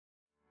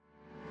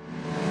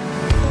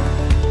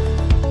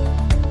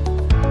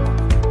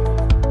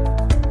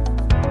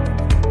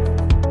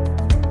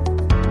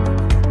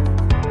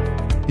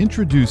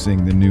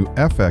Introducing the new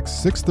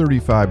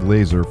FX635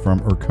 laser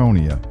from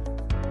Erchonia,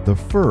 the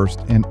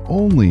first and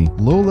only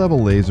low-level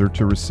laser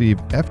to receive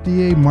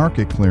FDA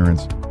market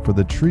clearance for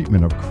the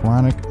treatment of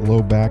chronic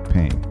low back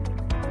pain.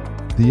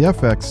 The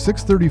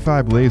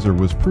FX635 laser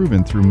was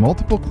proven through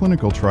multiple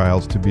clinical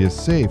trials to be a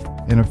safe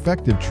and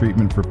effective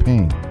treatment for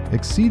pain,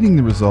 exceeding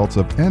the results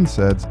of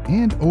NSAIDs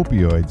and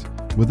opioids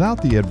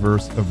without the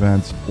adverse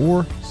events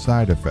or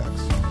side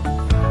effects.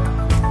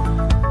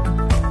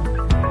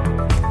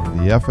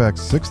 The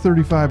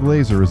FX635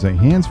 laser is a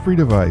hands-free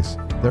device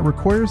that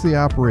requires the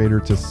operator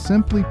to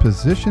simply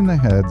position the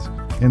heads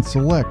and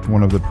select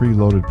one of the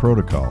preloaded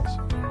protocols.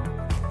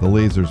 The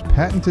laser's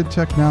patented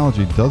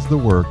technology does the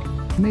work,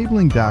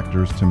 enabling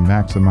doctors to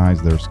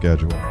maximize their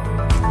schedule.